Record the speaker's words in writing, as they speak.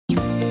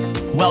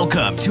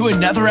Welcome to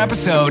another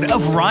episode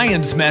of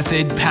Ryan's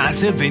Method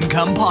Passive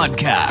Income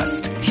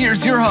Podcast.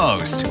 Here's your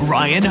host,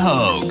 Ryan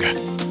Hogue.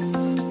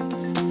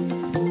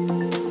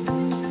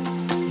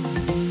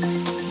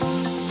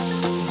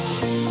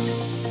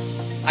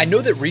 I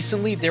know that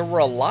recently there were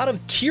a lot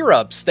of tier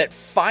ups that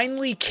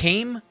finally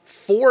came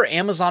for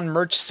Amazon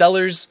merch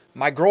sellers.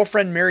 My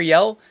girlfriend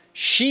Marielle,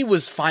 she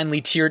was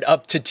finally tiered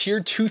up to tier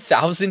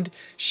 2000.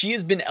 She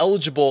has been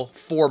eligible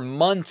for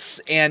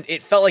months and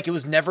it felt like it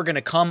was never going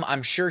to come.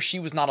 I'm sure she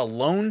was not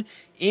alone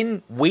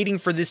in waiting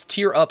for this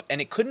tier up,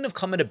 and it couldn't have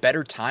come at a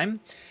better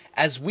time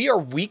as we are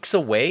weeks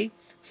away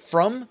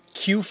from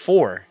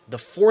Q4, the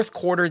fourth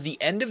quarter,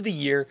 the end of the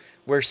year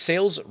where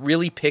sales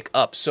really pick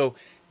up. So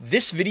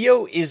this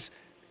video is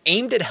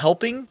aimed at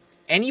helping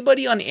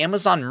anybody on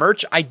Amazon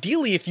merch.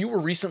 Ideally, if you were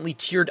recently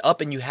tiered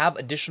up and you have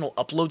additional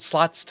upload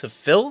slots to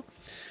fill,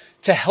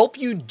 to help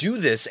you do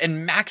this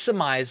and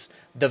maximize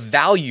the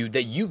value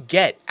that you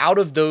get out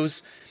of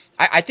those.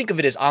 I think of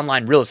it as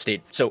online real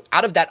estate. So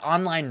out of that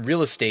online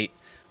real estate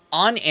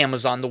on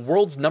Amazon, the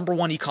world's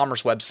 #1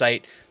 e-commerce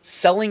website,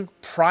 selling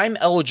Prime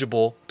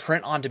eligible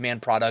print on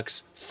demand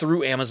products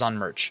through Amazon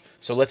merch.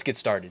 So let's get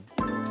started.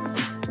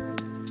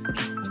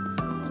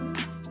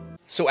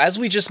 So as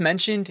we just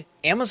mentioned,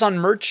 Amazon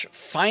merch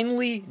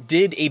finally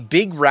did a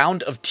big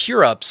round of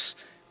tier ups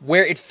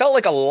where it felt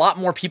like a lot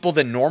more people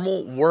than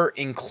normal were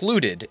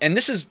included. And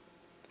this is,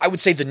 I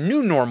would say, the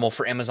new normal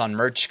for Amazon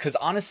merch, because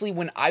honestly,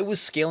 when I was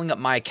scaling up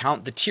my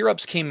account, the tier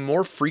ups came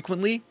more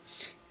frequently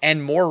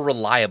and more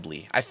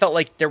reliably. I felt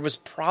like there was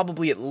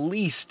probably at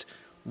least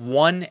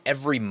one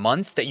every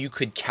month that you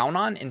could count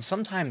on, and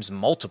sometimes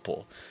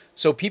multiple.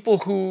 So people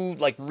who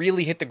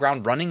really hit the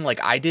ground running like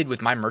I did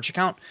with my merch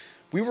account,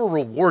 we were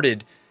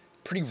rewarded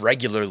pretty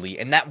regularly.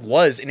 And that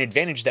was an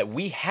advantage that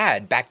we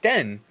had back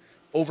then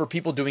over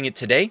people doing it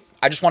today.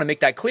 I just want to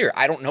make that clear.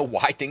 I don't know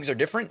why things are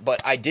different,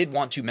 but I did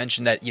want to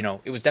mention that,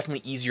 it was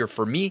definitely easier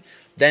for me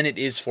than it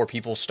is for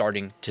people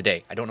starting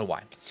today. I don't know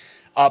why.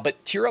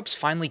 But tier ups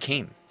finally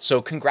came.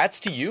 So congrats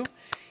to you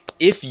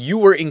if you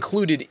were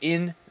included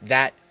in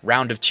that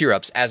round of tier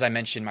ups. As I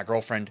mentioned, my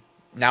girlfriend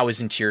now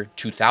is in tier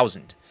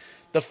 2000.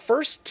 The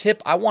first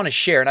tip I want to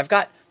share, and I've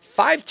got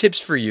 5 tips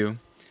for you,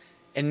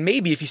 and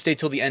maybe if you stay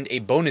till the end, a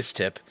bonus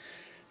tip,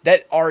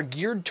 that are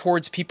geared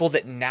towards people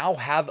that now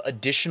have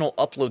additional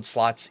upload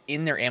slots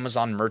in their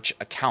Amazon merch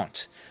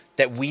account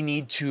that we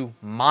need to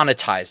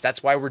monetize.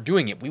 That's why we're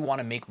doing it. We want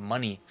to make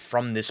money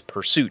from this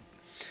pursuit.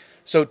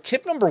 So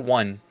tip number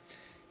 1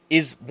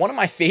 is one of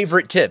my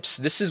favorite tips.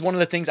 This is one of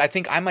the things I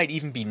think I might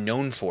even be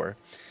known for.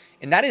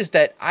 And that is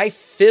that I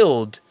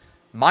filled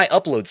my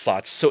upload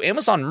slots. So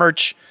Amazon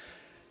merch,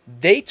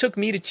 they took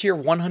me to tier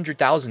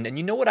 100,000. And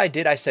you know what I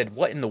did? I said,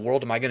 what in the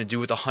world am I going to do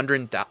with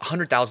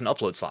 100,000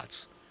 upload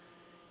slots?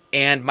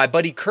 And my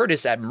buddy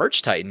Curtis at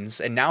Merch Titans,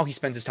 and now he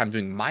spends his time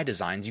doing my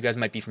designs. You guys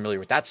might be familiar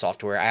with that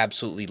software. I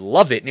absolutely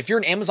love it. And if you're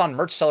an Amazon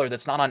merch seller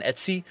that's not on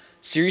Etsy,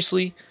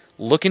 seriously,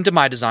 look into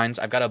my designs.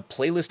 I've got a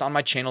playlist on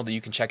my channel that you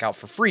can check out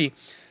for free.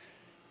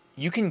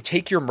 You can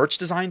take your merch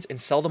designs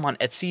and sell them on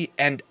Etsy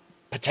and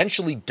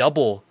potentially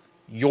double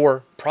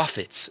your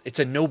profits. It's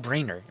a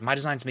no-brainer. My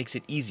Designs makes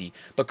it easy.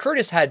 But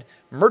Curtis had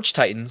Merch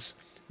Titans,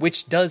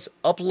 which does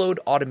upload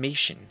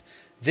automation.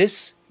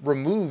 This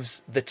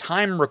removes the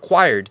time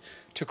required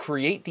to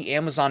create the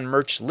Amazon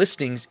merch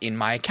listings in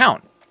my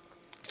account.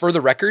 For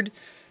the record,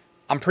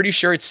 I'm pretty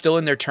sure it's still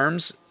in their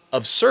terms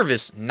of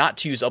service not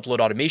to use upload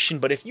automation,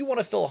 but if you want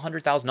to fill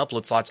 100,000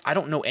 upload slots, I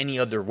don't know any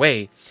other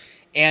way.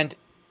 And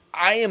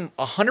I am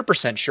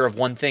 100% sure of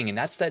one thing, and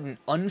that's that an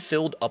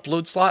unfilled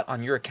upload slot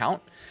on your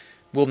account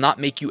will not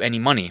make you any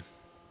money.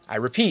 I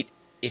repeat,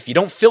 if you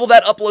don't fill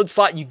that upload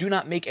slot, you do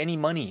not make any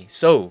money.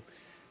 So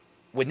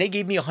when they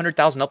gave me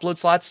 100,000 upload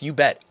slots, you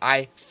bet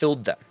I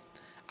filled them.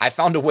 I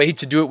found a way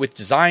to do it with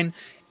design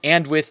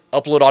and with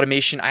upload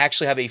automation. I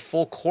actually have a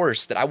full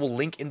course that I will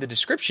link in the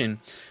description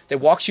that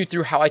walks you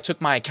through how I took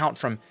my account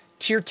from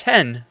tier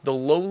 10, the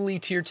lowly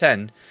tier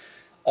 10,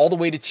 all the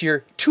way to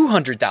tier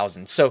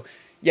 200,000. So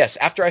yes,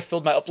 after I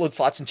filled my upload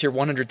slots in tier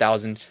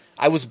 100,000,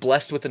 I was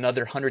blessed with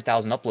another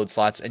 100,000 upload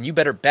slots, and you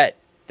better bet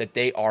that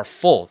they are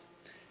full.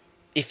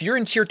 If you're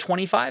in tier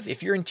 25,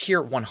 if you're in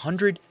tier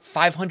 100,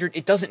 500,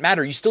 it doesn't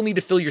matter. You still need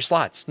to fill your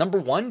slots. Number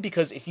 1,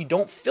 because if you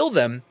don't fill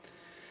them,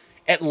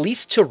 at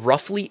least to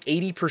roughly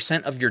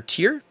 80% of your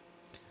tier.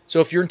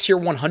 So if you're in tier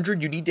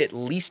 100, you need at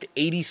least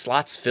 80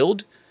 slots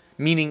filled,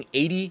 meaning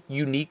 80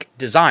 unique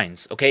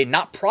designs, okay?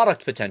 Not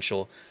product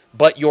potential,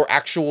 but your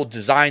actual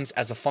designs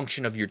as a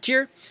function of your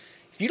tier.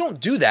 If you don't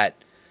do that,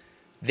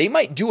 they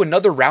might do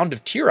another round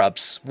of tier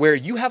ups where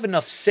you have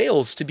enough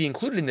sales to be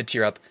included in the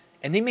tier up,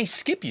 and they may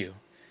skip you.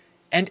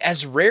 And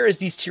as rare as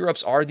these tier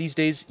ups are these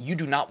days, you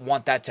do not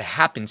want that to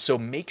happen. So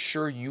make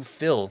sure you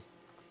fill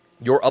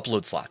your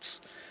upload slots.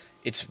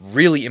 It's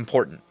really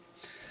important.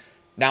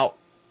 Now,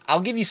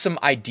 I'll give you some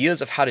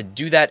ideas of how to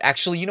do that.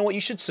 Actually, you know what?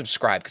 You should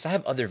subscribe because I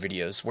have other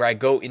videos where I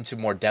go into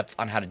more depth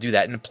on how to do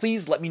that. And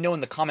please let me know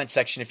in the comment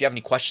section if you have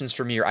any questions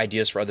for me or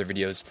ideas for other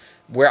videos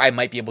where I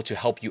might be able to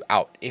help you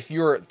out. If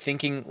you're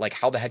thinking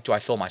how the heck do I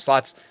fill my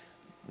slots?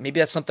 maybe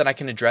that's something I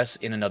can address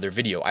in another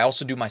video. I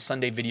also do my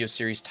Sunday video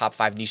series, Top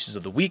 5 Niches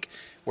of the Week,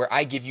 where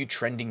I give you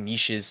trending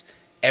niches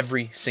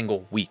every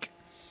single week.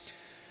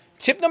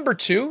 Tip number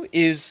 2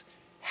 is,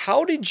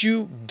 how did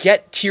you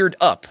get tiered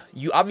up?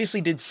 You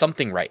obviously did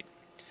something right.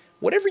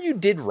 Whatever you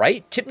did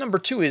right, tip number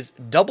 2 is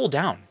double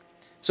down.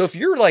 So if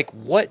you're like,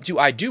 what do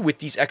I do with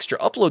these extra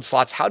upload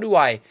slots? How do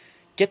I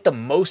get the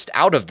most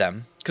out of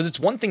them? Because it's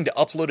one thing to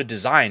upload a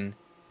design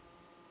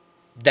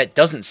that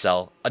doesn't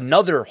sell,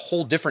 another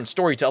whole different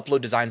story to upload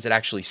designs that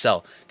actually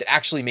sell, that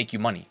actually make you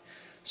money.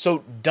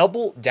 So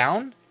double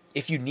down.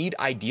 If you need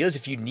ideas,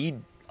 if you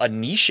need a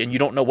niche and you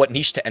don't know what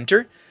niche to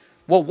enter,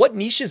 well, what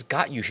niches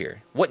got you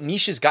here? What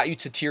niches got you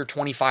to tier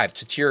 25,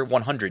 to tier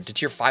 100, to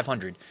tier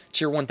 500,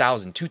 tier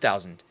 1000,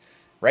 2000,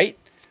 right?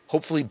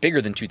 Hopefully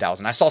bigger than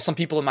 2000. I saw some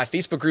people in my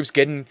Facebook groups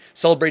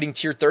celebrating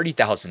tier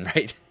 30,000,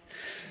 right?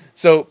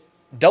 So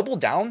double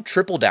down,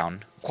 triple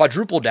down,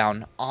 quadruple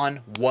down on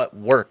what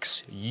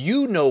works.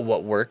 You know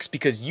what works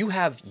because you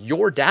have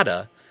your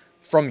data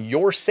from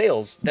your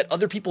sales that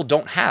other people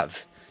don't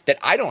have, that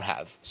I don't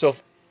have. So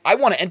if I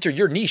want to enter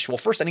your niche, well,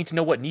 first I need to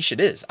know what niche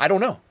it is. I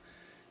don't know.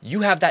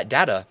 You have that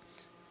data.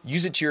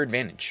 Use it to your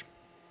advantage.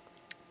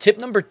 Tip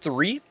number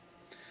 3,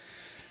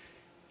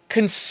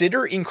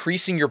 consider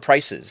increasing your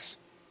prices.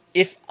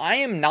 If I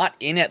am not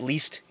in at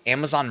least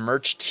Amazon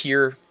merch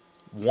tier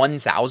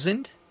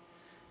 1000,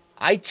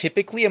 I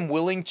typically am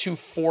willing to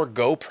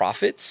forego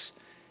profits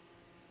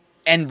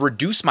and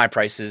reduce my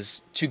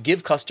prices to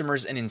give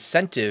customers an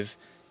incentive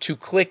to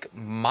click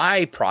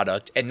my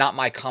product and not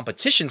my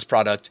competition's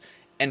product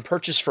and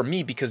purchase from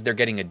me because they're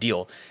getting a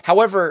deal.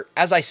 However,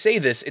 as I say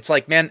this, it's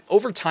like, man,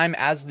 over time,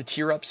 as the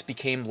tier ups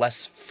became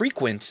less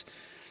frequent,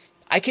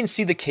 I can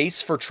see the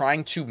case for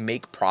trying to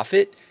make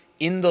profit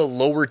in the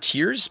lower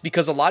tiers,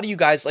 because a lot of you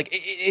guys, like,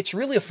 it's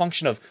really a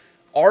function of,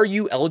 are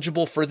you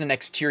eligible for the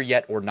next tier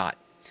yet or not?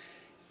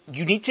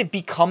 You need to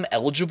become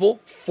eligible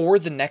for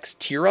the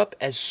next tier up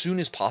as soon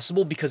as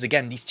possible, because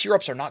again, these tier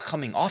ups are not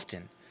coming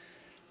often.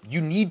 You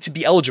need to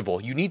be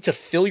eligible. You need to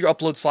fill your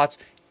upload slots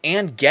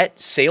and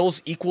get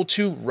sales equal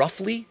to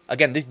roughly,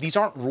 again, these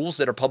aren't rules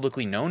that are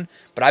publicly known,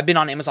 but I've been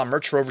on Amazon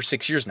merch for over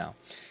 6 years now,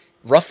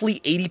 roughly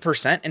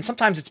 80%. And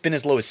sometimes it's been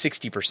as low as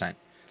 60%.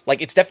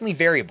 Like, it's definitely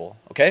variable.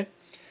 Okay.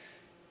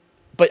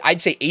 But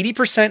I'd say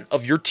 80%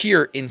 of your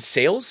tier in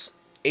sales,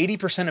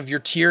 80% of your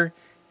tier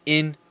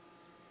in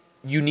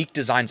unique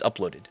designs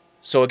uploaded.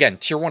 So again,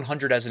 tier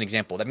 100 as an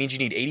example, that means you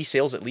need 80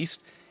 sales at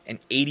least and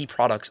 80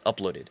 products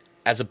uploaded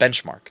as a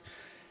benchmark.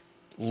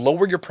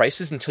 Lower your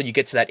prices until you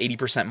get to that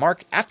 80%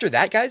 mark. After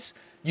that, guys,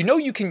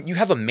 you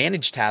have a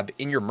manage tab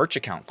in your merch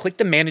account. Click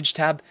the manage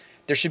tab.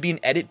 There should be an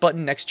edit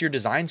button next to your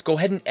designs. Go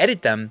ahead and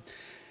edit them.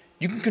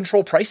 You can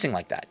control pricing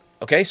like that.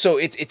 Okay. So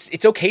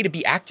it's okay to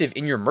be active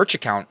in your merch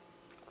account.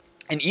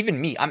 And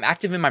even me, I'm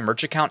active in my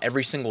merch account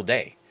every single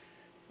day.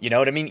 You know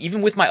what I mean?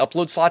 Even with my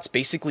upload slots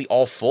basically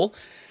all full,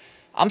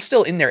 I'm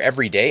still in there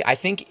every day. I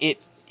think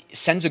it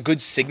sends a good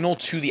signal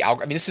to the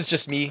algorithm. I mean, this is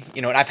just me,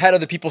 and I've had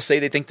other people say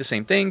they think the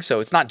same thing, so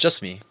it's not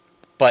just me.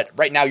 But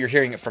right now you're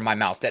hearing it from my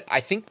mouth that I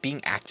think being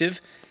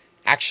active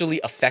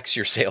actually affects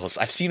your sales.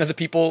 I've seen other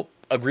people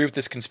agree with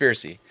this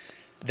conspiracy,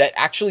 that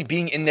actually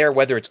being in there,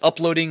 whether it's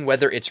uploading,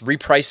 whether it's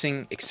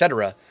repricing,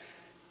 etc.,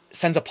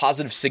 sends a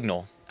positive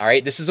signal. All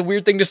right, this is a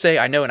weird thing to say,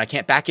 I know, and I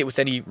can't back it with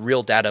any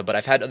real data, but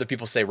I've had other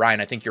people say, Ryan,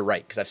 I think you're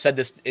right, because I've said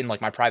this in like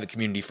my private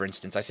community, for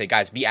instance. I say,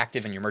 guys, be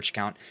active in your merch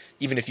account,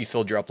 even if you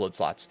filled your upload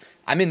slots.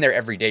 I'm in there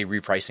every day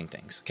repricing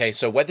things, okay?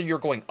 So whether you're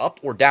going up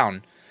or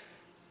down,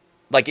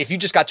 like if you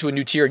just got to a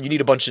new tier and you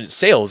need a bunch of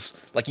sales,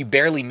 like you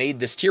barely made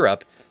this tier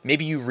up,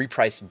 maybe you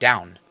reprice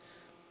down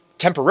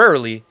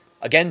temporarily,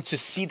 again, to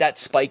see that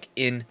spike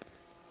in,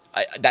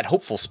 that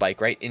hopeful spike,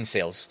 right, in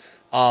sales.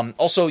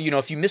 Also,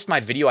 if you missed my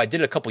video, I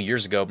did it a couple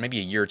years ago, maybe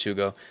a year or two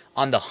ago,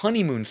 on the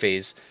honeymoon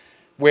phase,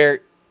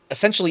 where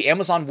essentially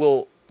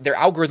Amazon their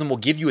algorithm will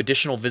give you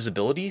additional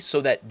visibility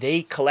so that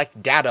they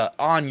collect data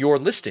on your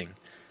listing.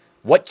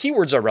 What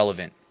keywords are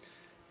relevant?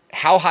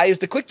 How high is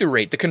the click-through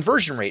rate, the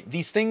conversion rate?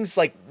 These things,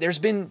 like, there's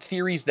been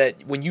theories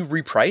that when you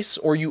reprice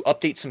or you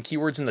update some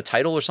keywords in the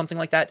title or something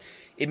like that,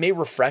 it may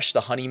refresh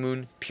the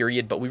honeymoon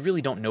period, but we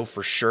really don't know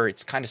for sure.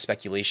 It's kind of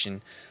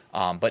speculation,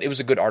 but it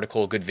was a good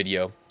article, a good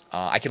video.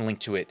 I can link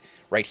to it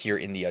right here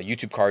in the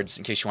YouTube cards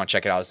in case you want to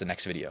check it out as the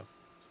next video.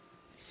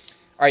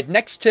 All right,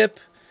 next tip.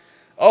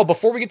 Oh,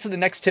 before we get to the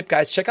next tip,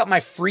 guys, check out my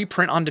free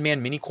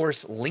print-on-demand mini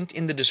course linked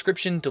in the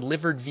description,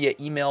 delivered via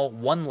email,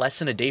 1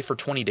 lesson a day for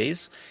 20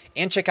 days.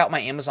 And check out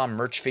my Amazon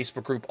merch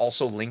Facebook group,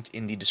 also linked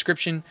in the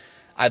description.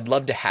 I'd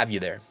love to have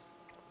you there.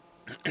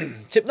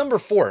 Tip number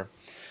 4,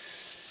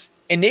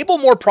 enable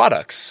more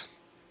products.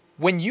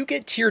 When you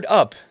get tiered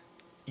up,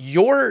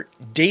 your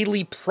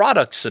daily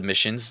product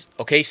submissions,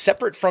 okay,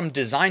 separate from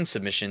design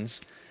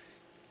submissions,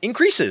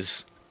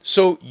 increases.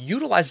 So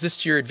utilize this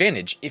to your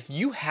advantage. If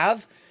you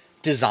have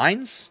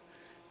designs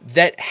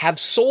that have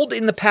sold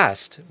in the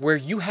past where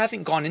you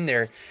haven't gone in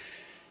there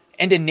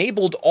and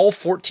enabled all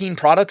 14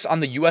 products on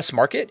the US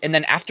market, and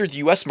then after the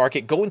US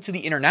market, go into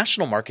the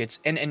international markets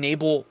and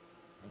enable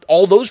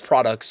all those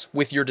products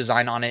with your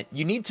design on it,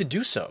 you need to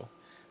do so.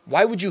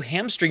 Why would you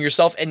hamstring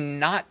yourself and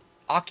not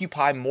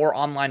occupy more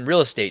online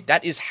real estate?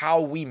 That is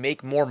how we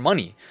make more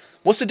money.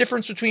 What's the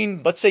difference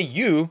between, let's say,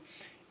 you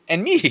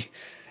and me?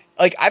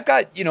 Like, I've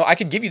got, I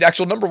could give you the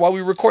actual number while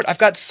we record. I've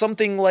got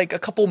something like a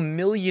couple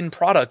million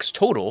products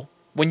total.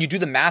 When you do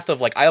the math of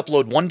like, I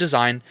upload one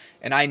design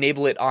and I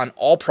enable it on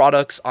all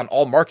products, on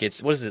all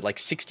markets, what is it, like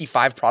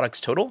 65 products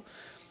total?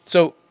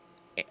 So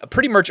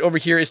Pretty Merch over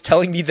here is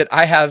telling me that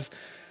I have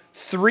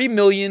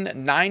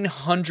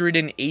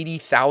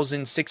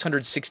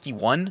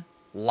 3,980,661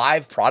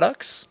 live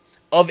products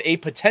of a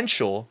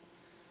potential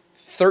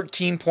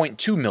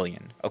 13.2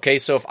 million. Okay,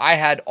 so if I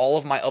had all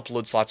of my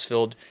upload slots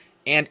filled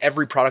and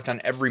every product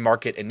on every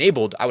market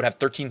enabled, I would have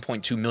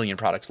 13.2 million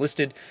products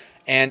listed.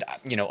 And,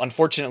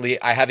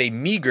 unfortunately, I have a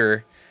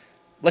meager,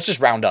 let's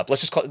just round up.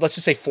 Let's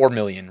just say 4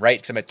 million, right?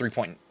 Because I'm at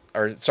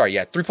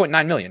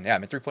 3.9 million. Yeah,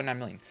 I'm at 3.9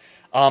 million.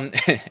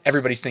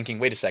 Everybody's thinking,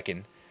 wait a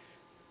second,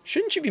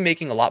 shouldn't you be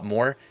making a lot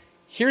more?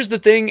 Here's the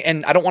thing,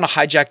 and I don't want to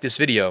hijack this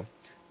video,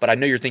 but I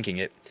know you're thinking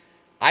it.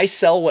 I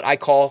sell what I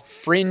call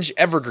fringe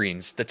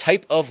evergreens, the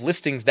type of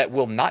listings that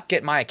will not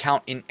get my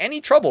account in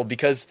any trouble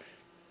because,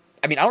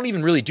 I don't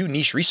even really do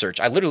niche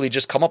research. I literally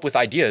just come up with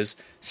ideas,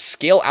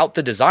 scale out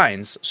the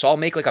designs. So I'll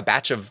make like a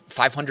batch of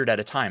 500 at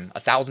a time,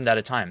 1,000 at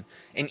a time.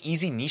 An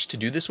easy niche to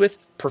do this with,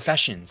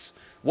 professions.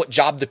 What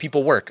job do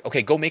people work?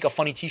 Okay, go make a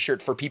funny t-shirt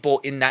for people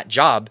in that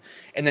job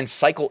and then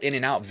cycle in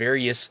and out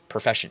various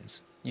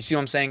professions. You see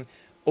what I'm saying?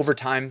 Over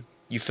time,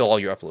 you fill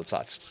all your upload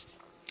slots.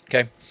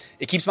 Okay.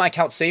 It keeps my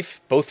account safe,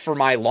 both for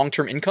my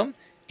long-term income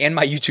and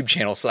my YouTube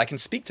channel so that I can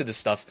speak to this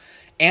stuff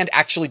and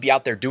actually be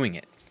out there doing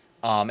it.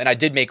 And I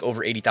did make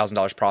over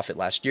 $80,000 profit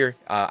last year.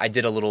 I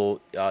did a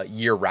little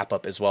year wrap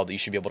up as well that you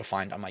should be able to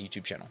find on my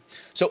YouTube channel.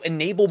 So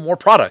enable more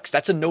products.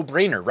 That's a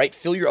no-brainer, right?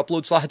 Fill your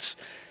upload slots,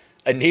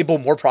 enable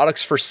more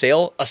products for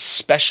sale,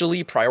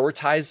 especially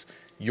prioritize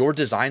your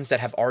designs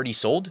that have already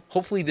sold.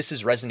 Hopefully this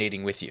is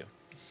resonating with you.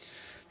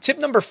 Tip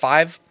number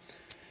 5,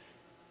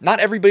 not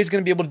everybody's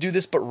going to be able to do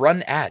this, but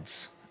run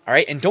ads. All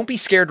right. And don't be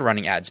scared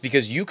running ads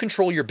because you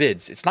control your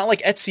bids. It's not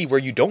like Etsy where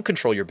you don't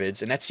control your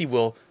bids and Etsy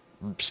will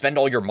spend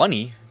all your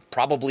money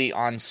probably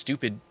on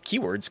stupid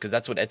keywords because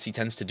that's what Etsy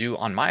tends to do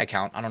on my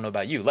account. I don't know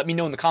about you. Let me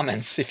know in the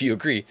comments if you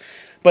agree.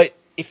 But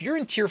if you're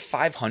in tier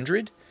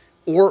 500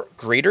 or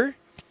greater,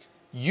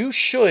 you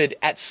should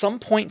at some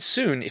point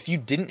soon, if you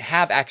didn't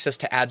have access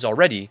to ads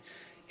already,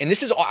 and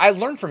this is, I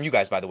learned from you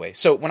guys, by the way.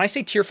 So when I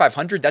say tier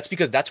 500, that's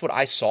because that's what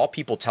I saw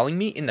people telling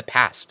me in the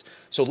past.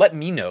 So let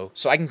me know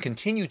so I can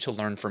continue to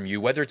learn from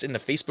you, whether it's in the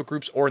Facebook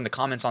groups or in the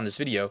comments on this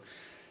video.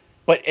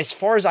 But as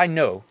far as I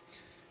know,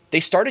 they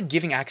started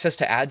giving access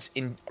to ads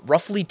in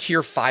roughly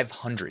tier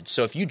 500.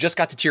 So if you just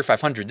got to tier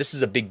 500, this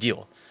is a big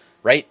deal,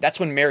 right? That's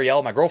when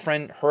Marielle, my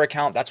girlfriend, her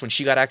account, that's when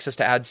she got access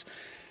to ads.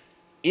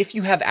 If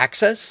you have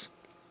access,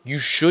 you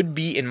should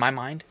be, in my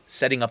mind,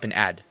 setting up an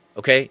ad.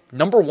 Okay,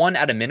 number 1,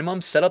 at a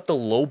minimum, set up the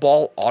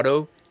lowball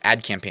auto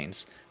ad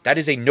campaigns. That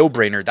is a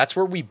no-brainer. That's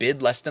where we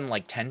bid less than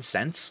like 10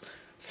 cents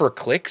for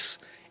clicks.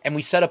 And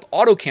we set up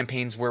auto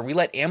campaigns where we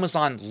let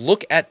Amazon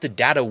look at the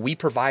data we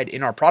provide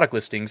in our product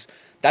listings.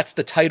 That's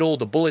the title,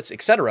 the bullets,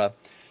 etc.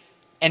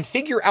 And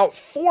figure out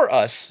for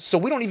us, so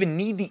we don't even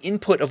need the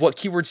input of what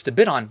keywords to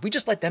bid on. We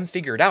just let them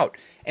figure it out.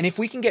 And if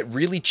we can get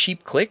really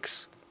cheap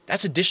clicks,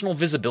 that's additional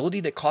visibility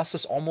that costs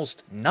us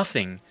almost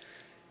nothing.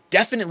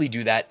 Definitely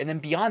do that. And then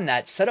beyond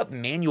that, set up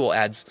manual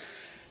ads.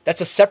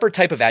 That's a separate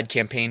type of ad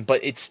campaign,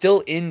 but it's still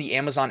in the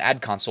Amazon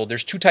ad console.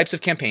 There's 2 types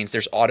of campaigns.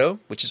 There's auto,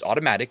 which is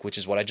automatic, which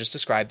is what I just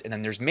described. And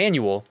then there's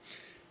manual,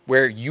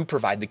 where you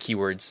provide the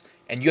keywords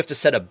and you have to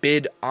set a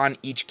bid on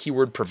each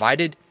keyword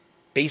provided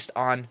based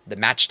on the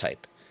match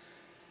type.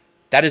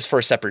 That is for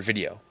a separate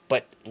video,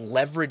 but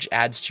leverage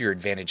ads to your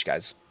advantage,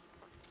 guys.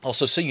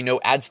 Also, so you know,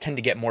 ads tend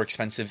to get more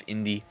expensive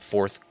in the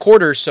 4th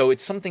quarter. So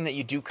it's something that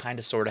you do kind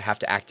of sort of have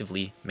to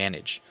actively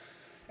manage.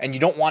 And you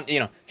don't want,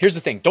 here's the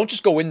thing. Don't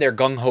just go in there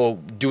gung-ho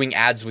doing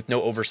ads with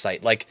no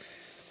oversight. Like,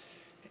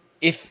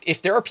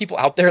 if there are people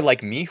out there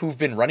like me who've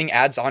been running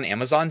ads on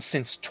Amazon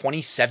since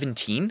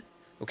 2017,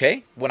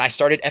 okay? When I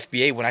started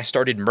FBA, when I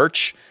started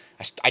merch,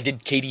 I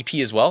did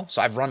KDP as well.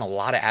 So I've run a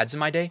lot of ads in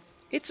my day.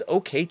 It's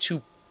okay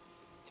to,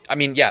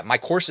 my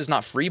course is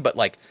not free, but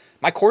like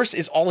my course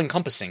is all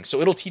encompassing.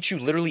 So it'll teach you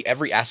literally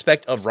every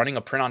aspect of running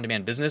a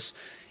print-on-demand business,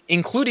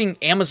 including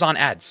Amazon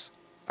ads.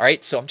 All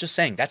right, so I'm just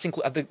saying that's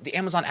the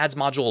Amazon ads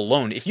module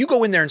alone. If you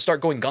go in there and start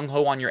going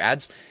gung-ho on your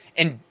ads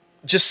and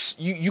just,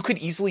 you could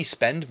easily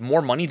spend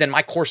more money than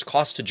my course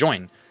cost to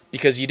join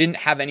because you didn't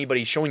have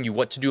anybody showing you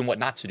what to do and what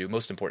not to do,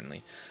 most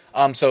importantly.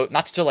 So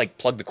not to like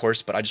plug the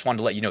course, but I just wanted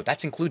to let you know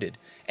that's included.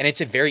 And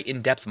it's a very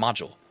in-depth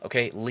module,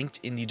 okay?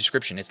 Linked in the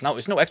description. It's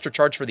no extra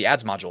charge for the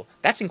ads module.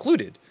 That's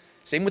included.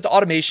 Same with the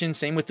automation,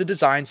 same with the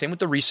design, same with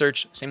the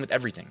research, same with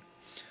everything.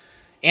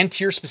 And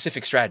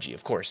tier-specific strategy,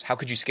 of course. How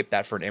could you skip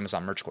that for an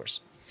Amazon merch course?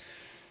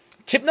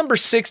 Tip number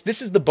 6, this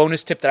is the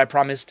bonus tip that I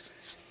promised.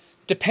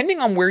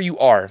 Depending on where you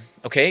are,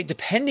 okay,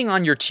 depending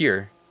on your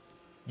tier,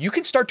 you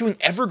can start doing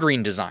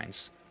evergreen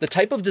designs. the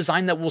type of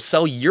design that will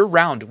sell year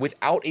round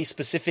without a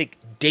specific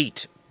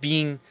date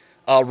being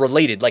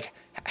related. Like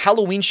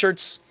Halloween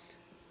shirts,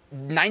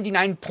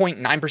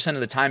 99.9% of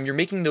the time, you're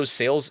making those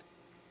sales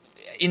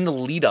in the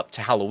lead up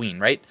to Halloween,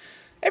 right?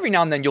 Every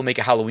now and then you'll make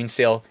a Halloween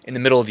sale in the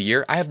middle of the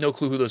year. I have no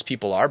clue who those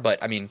people are,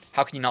 but I mean,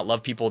 how can you not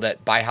love people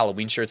that buy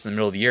Halloween shirts in the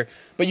middle of the year?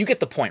 But you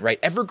get the point, right?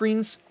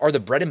 Evergreens are the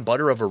bread and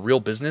butter of a real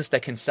business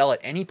that can sell at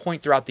any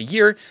point throughout the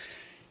year,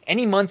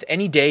 any month,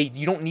 any day.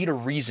 You don't need a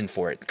reason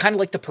for it. Kind of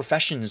like the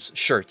professions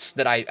shirts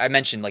that I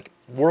mentioned, like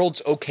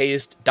world's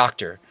okayest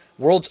doctor,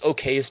 world's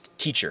okayest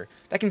teacher.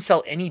 That can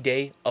sell any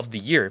day of the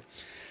year.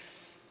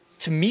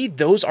 To me,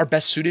 those are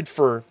best suited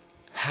for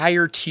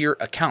higher tier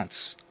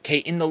accounts. Okay,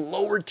 in the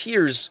lower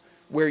tiers,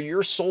 where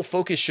your sole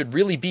focus should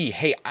really be,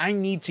 hey, I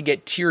need to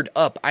get tiered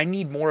up. I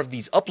need more of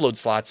these upload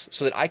slots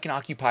so that I can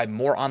occupy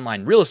more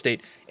online real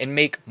estate and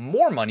make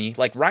more money.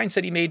 Like Ryan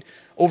said, he made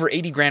over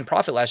 80 grand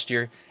profit last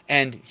year,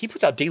 and he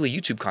puts out daily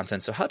YouTube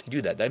content. So how do you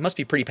do that? That must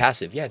be pretty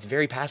passive. Yeah, it's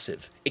very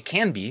passive. It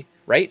can be,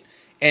 right?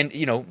 And,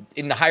 you know,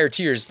 in the higher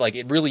tiers, like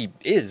it really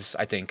is,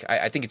 I think.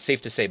 I think it's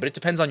safe to say, but it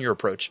depends on your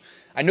approach.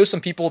 I know some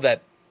people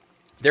that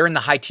they're in the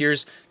high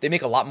tiers. They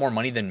make a lot more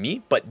money than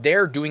me, but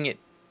they're doing it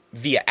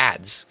via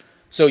ads.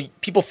 So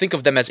people think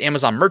of them as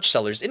Amazon merch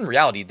sellers. In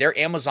reality, they're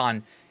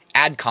Amazon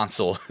ad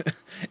console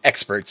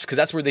experts, because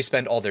that's where they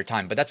spend all their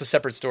time. But that's a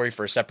separate story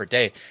for a separate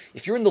day.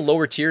 If you're in the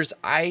lower tiers,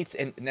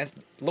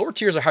 lower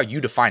tiers are how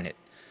you define it.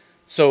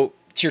 So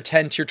tier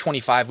 10, tier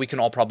 25, we can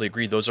all probably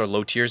agree those are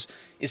low tiers.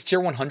 Is tier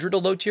 100 a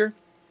low tier?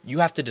 You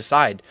have to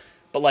decide.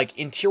 But like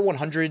in tier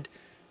 100,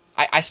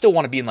 I still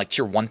want to be in like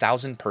tier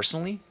 1000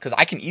 personally, because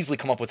I can easily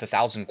come up with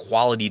 1,000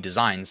 quality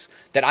designs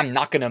that I'm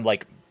not going to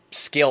like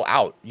scale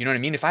out. You know what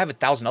I mean? If I have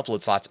 1,000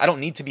 upload slots, I don't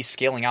need to be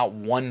scaling out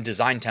one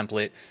design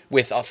template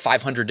with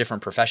 500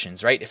 different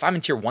professions, right? If I'm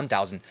in tier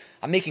 1000,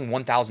 I'm making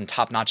 1,000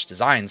 top-notch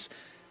designs.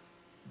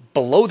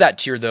 Below that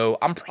tier though,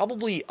 I'm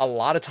probably a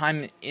lot of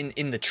time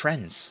in the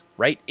trends,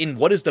 right? In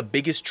what is the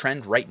biggest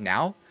trend right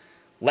now?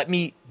 Let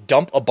me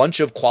dump a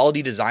bunch of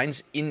quality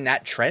designs in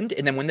that trend.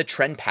 And then when the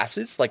trend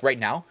passes, like right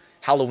now,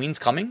 Halloween's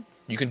coming,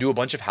 you can do a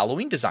bunch of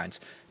Halloween designs.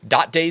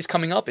 Dot Day is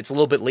coming up. It's a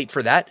little bit late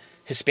for that.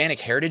 Hispanic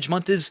Heritage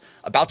Month is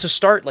about to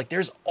start. Like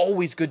there's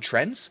always good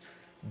trends.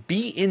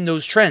 Be in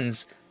those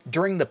trends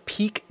during the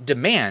peak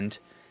demand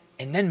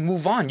and then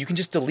move on. You can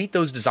just delete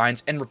those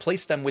designs and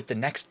replace them with the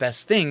next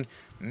best thing.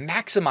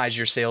 Maximize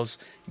your sales,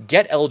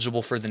 get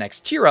eligible for the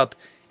next tier up,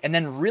 and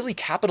then really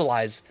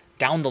capitalize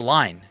down the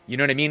line. You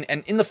know what I mean?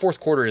 And in the fourth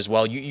quarter as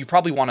well, you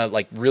probably want to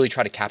like really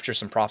try to capture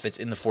some profits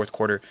in the fourth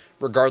quarter,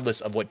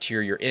 regardless of what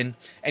tier you're in.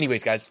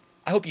 Anyways, guys,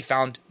 I hope you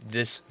found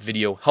this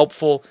video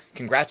helpful.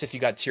 Congrats if you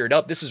got tiered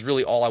up. This is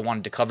really all I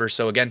wanted to cover.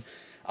 So again,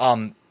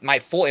 my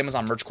full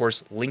Amazon merch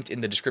course linked in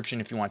the description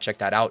if you want to check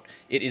that out.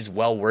 It is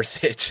well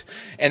worth it.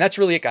 And that's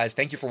really it, guys.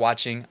 Thank you for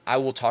watching. I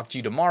will talk to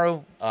you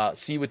tomorrow.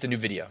 See you with the new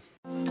video.